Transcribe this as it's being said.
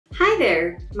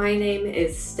there, my name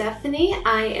is Stephanie.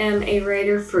 I am a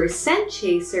writer for Scent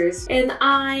Chasers, and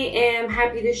I am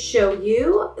happy to show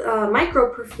you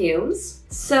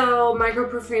Microperfumes. So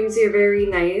Microperfumes are very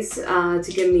nice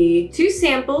to give me two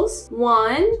samples.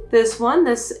 This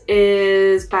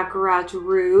is Baccarat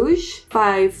Rouge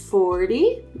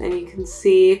 540, and you can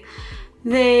see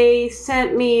they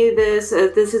sent me this.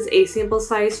 This is a sample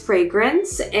size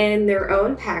fragrance in their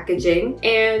own packaging,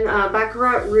 and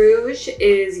Baccarat Rouge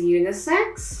is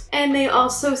unisex. And they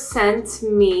also sent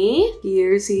me,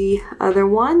 here's the other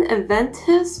one,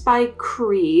 Aventus by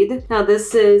Creed. Now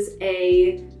this is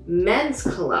a men's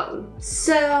cologne.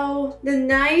 So the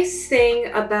nice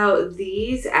thing about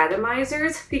these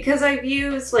atomizers, because I've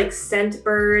used like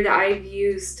Scentbird, I've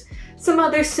used some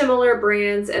other similar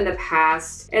brands in the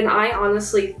past, and I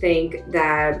honestly think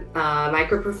that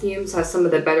Microperfumes has some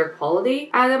of the better quality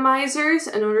atomizers.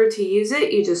 In order to use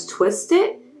it, you just twist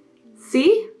it.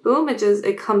 See? Boom,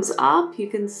 it comes up. You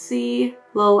can see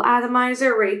little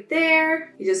atomizer right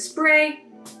there. You just spray,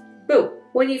 boom.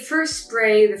 When you first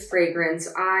spray the fragrance,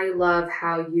 I love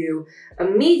how you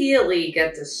immediately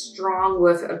get this strong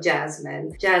whiff of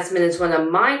jasmine. Jasmine is one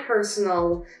of my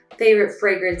personal favorite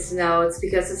fragrance notes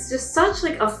because it's just such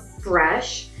like a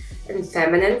fresh and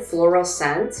feminine floral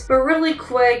scent. But really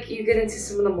quick, you get into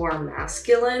some of the more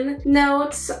masculine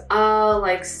notes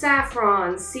like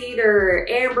saffron, cedar,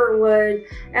 amberwood,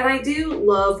 and I do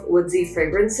love woodsy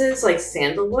fragrances like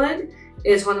sandalwood.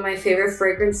 Is one of my favorite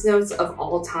fragrance notes of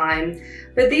all time.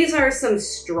 But these are some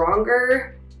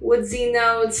stronger woodsy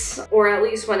notes, or at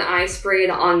least when I spray it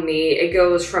on me, it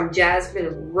goes from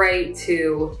jasmine right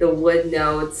to the wood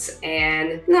notes,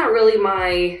 and not really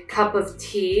my cup of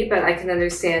tea, but I can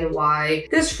understand why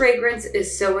this fragrance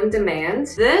is so in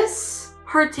demand. This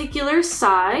particular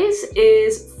size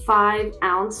is 5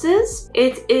 ounces.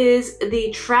 It is the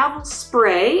travel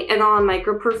spray, and on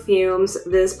Microperfumes,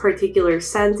 this particular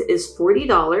scent is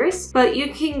 $40, but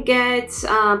you can get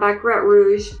Baccarat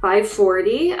Rouge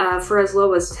 540 for as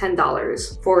low as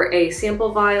 $10 for a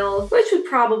sample vial, which would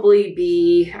probably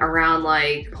be around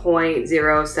like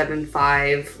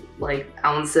 0.075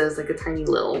 ounces, like a tiny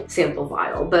little sample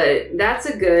vial. But that's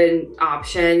a good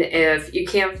option if you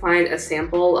can't find a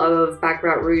sample of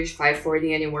Baccarat Rouge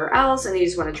 540 anywhere else and you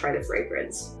just want to try the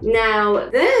fragrance.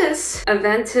 Now this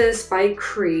Aventus by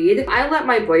Creed, I let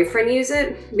my boyfriend use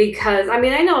it because I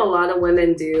know a lot of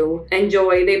women do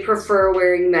enjoy, they prefer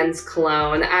wearing men's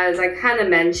cologne. As I kind of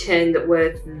mentioned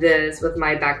with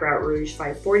my Baccarat Rouge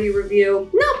 540 review,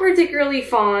 not particularly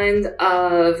fond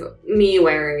of me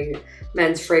wearing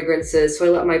men's fragrances, so I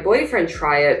let my boyfriend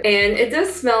try it, and it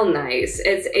does smell nice.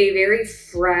 It's a very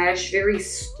fresh, very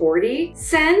sporty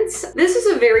scent. This is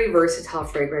a very versatile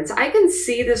fragrance. I can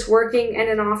see this working in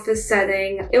an office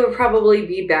setting. It would probably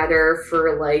be better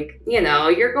for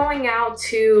you're going out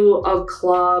to a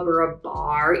club or a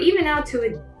bar, even out to a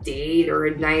date or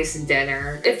a nice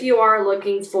dinner. If you are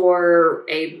looking for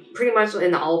a pretty much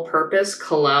an all-purpose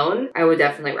cologne, I would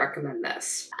definitely recommend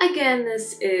this. Again,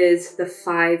 this is the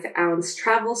 5 ounce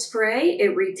travel spray.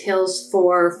 It retails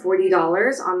for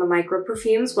 $40 on the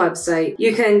Microperfumes website.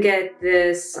 You can get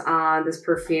this this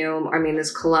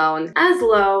cologne as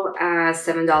low as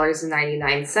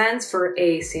 $7.99 for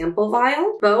a sample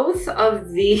vial. Both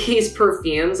of these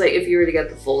perfumes, like if you were to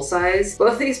get the full size,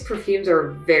 both these perfumes are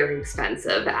very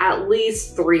expensive. At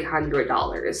least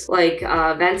 $300. Like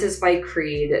Aventus by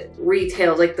Creed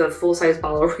retails, like the full-size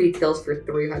bottle retails for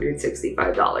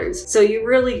 $365. So you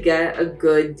really get a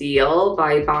good deal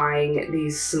by buying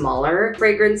these smaller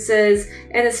fragrances,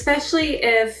 and especially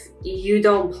if you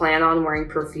don't plan on wearing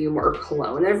perfume or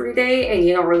cologne every day and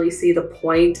you don't really see the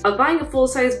point of buying a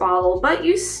full-size bottle, but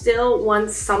you still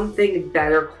want something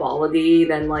better quality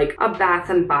than like a Bath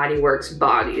and Body Works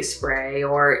body spray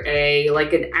or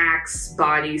an Axe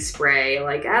body spray.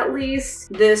 Like, at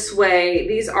least this way,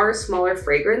 these are smaller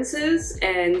fragrances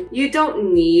and you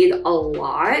don't need a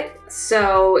lot.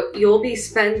 So you'll be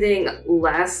spending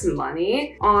less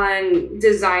money on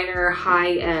designer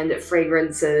high-end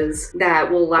fragrances that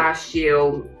will last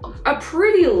you a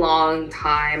pretty long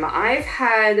time. I've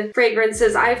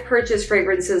purchased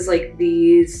fragrances like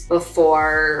these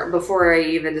before I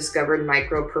even discovered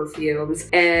Microperfumes,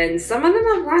 and some of them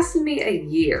have lasted me a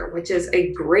year, which is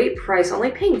a great price,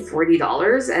 only paying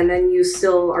 $40, and then you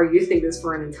still are using this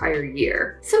for an entire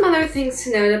year. Some other things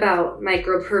to note about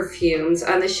Microperfumes,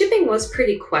 the shipping was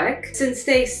pretty quick. Since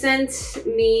they sent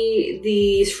me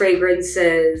these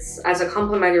fragrances as a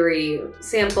complimentary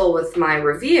sample with my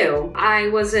review, I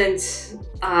wasn't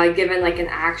given like an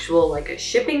actual like a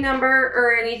shipping number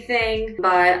or anything,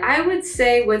 but I would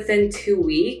say within 2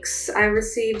 weeks I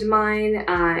received mine,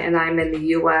 and I'm in the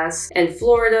US and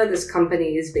Florida. This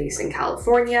company is based in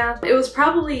California. It was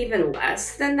probably even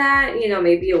less than that, you know,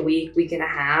 maybe a week, week and a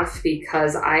half,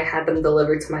 because I had them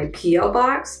delivered to my PO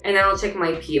box, and I don't check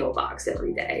my PO box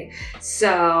every day.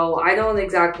 So I don't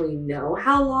exactly know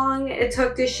how long it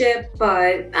took to ship,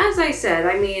 but as I said,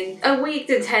 I mean, a week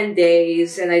to 10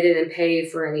 days, and I didn't pay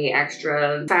for any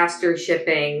extra faster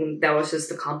shipping. That was just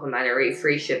the complimentary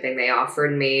free shipping they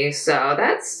offered me, so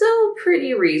that's still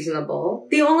pretty reasonable.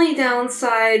 The only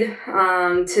downside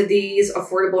to these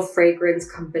affordable fragrance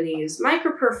companies,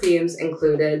 Microperfumes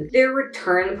included, their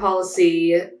return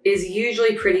policy is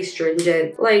usually pretty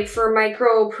stringent. Like for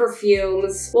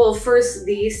Microperfumes, well, first,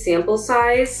 the sample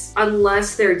size,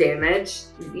 unless they're damaged,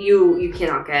 you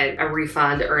cannot get a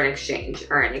refund or an exchange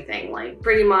or anything. Like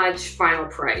pretty much final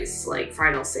price, like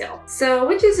final sale. So,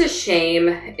 which is a shame.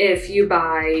 If you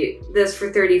buy this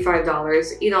for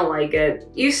 $35, you don't like it,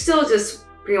 you still just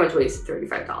pretty much wasted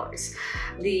 $35.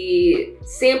 The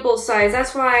sample size,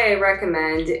 that's why I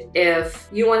recommend, if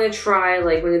you want to try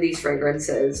like one of these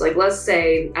fragrances, like let's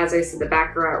say, as I said, the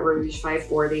Baccarat Rouge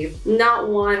 540, not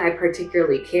one I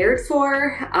particularly cared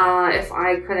for. If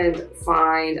I couldn't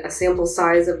find a sample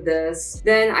size of this,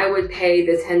 then I would pay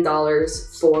the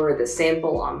 $10 for the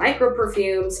sample on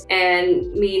Microperfumes,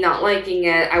 and me not liking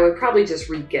it, I would probably just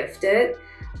re-gift it.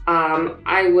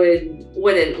 I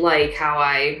wouldn't like how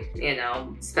I, you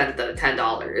know, spent the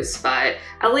 $10, but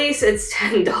at least it's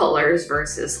 $10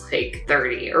 versus like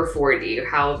 30 or 40,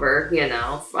 however, you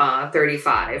know,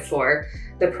 35 for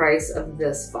the price of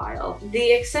this vial.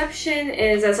 The exception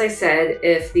is, as I said,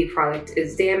 if the product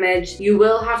is damaged, you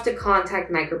will have to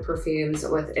contact Microperfumes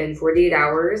within 48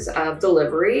 hours of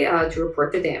delivery to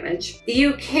report the damage.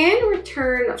 You can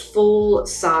return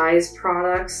full-size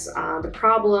products. The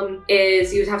problem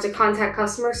is you'd have to contact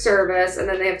customer service, and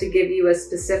then they have to give you a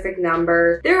specific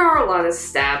number. There are a lot of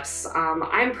steps.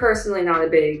 I'm personally not a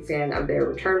big fan of their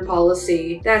return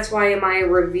policy. That's why in my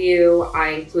review, I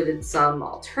included some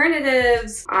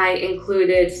alternatives. I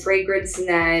included Fragrance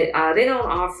Net. They don't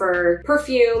offer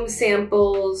perfume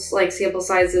samples, like sample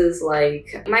sizes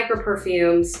like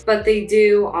Microperfumes, but they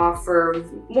do offer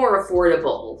more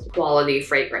affordable quality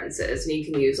fragrances, and you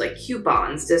can use like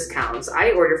coupons, discounts.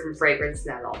 I order from Fragrance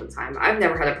Net all the time. I've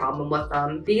never had a problem with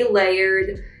them. Be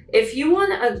Layered. If you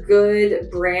want a good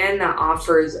brand that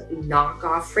offers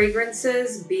knockoff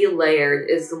fragrances, Be Layered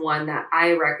is the one that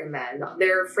I recommend.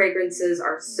 Their fragrances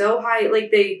are so high,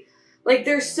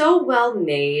 they're so well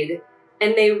made,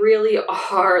 and they really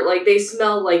are, like, they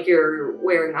smell like you're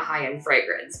wearing a high-end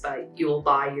fragrance, but you will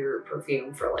buy your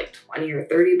perfume for like 20 or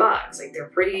 30 bucks. Like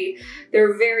they're very,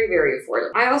 very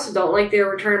affordable. I also don't like their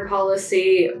return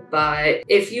policy, but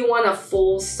if you want a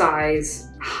full-size,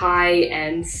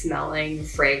 high-end smelling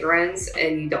fragrance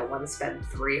and you don't want to spend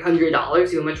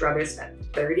 $300, you would much rather spend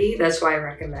 $30. That's why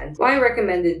I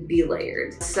recommended Be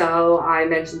Layered. So I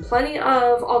mentioned plenty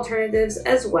of alternatives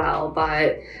as well,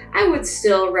 but I would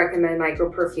still recommend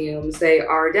Microperfumes. They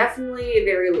are definitely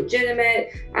very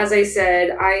legitimate. As I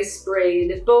said, I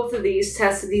sprayed both of these,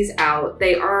 tested these out.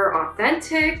 They are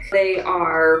authentic. They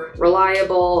are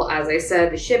reliable. As I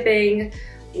said, the shipping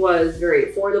was very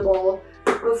affordable.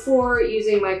 Before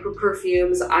using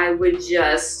Microperfumes, I would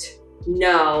just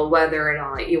know whether or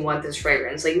not you want this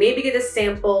fragrance. Like maybe get a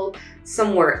sample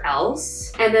somewhere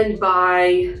else and then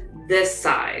buy this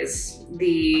size.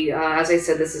 As I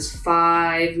said, this is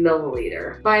 5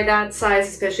 milliliter. Buy that size,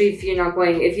 especially if you don't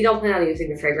plan on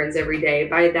using the fragrance every day,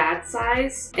 buy that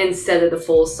size instead of the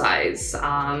full size,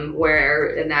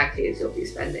 where in that case you'll be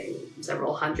spending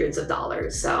several hundreds of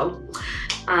dollars. So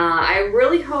I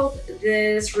really hope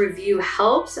this review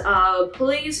helped.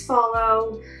 Please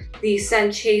follow the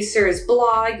Scent Chasers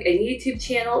blog and YouTube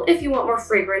channel if you want more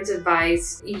fragrance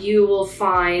advice. You will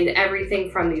find everything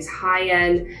from these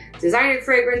high-end designer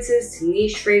fragrances to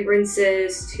niche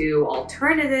fragrances to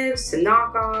alternatives to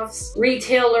knockoffs,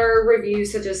 retailer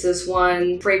reviews such as this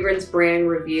one, fragrance brand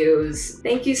reviews.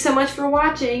 Thank you so much for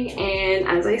watching, and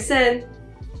as I said,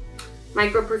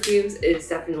 Microperfumes is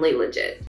definitely legit.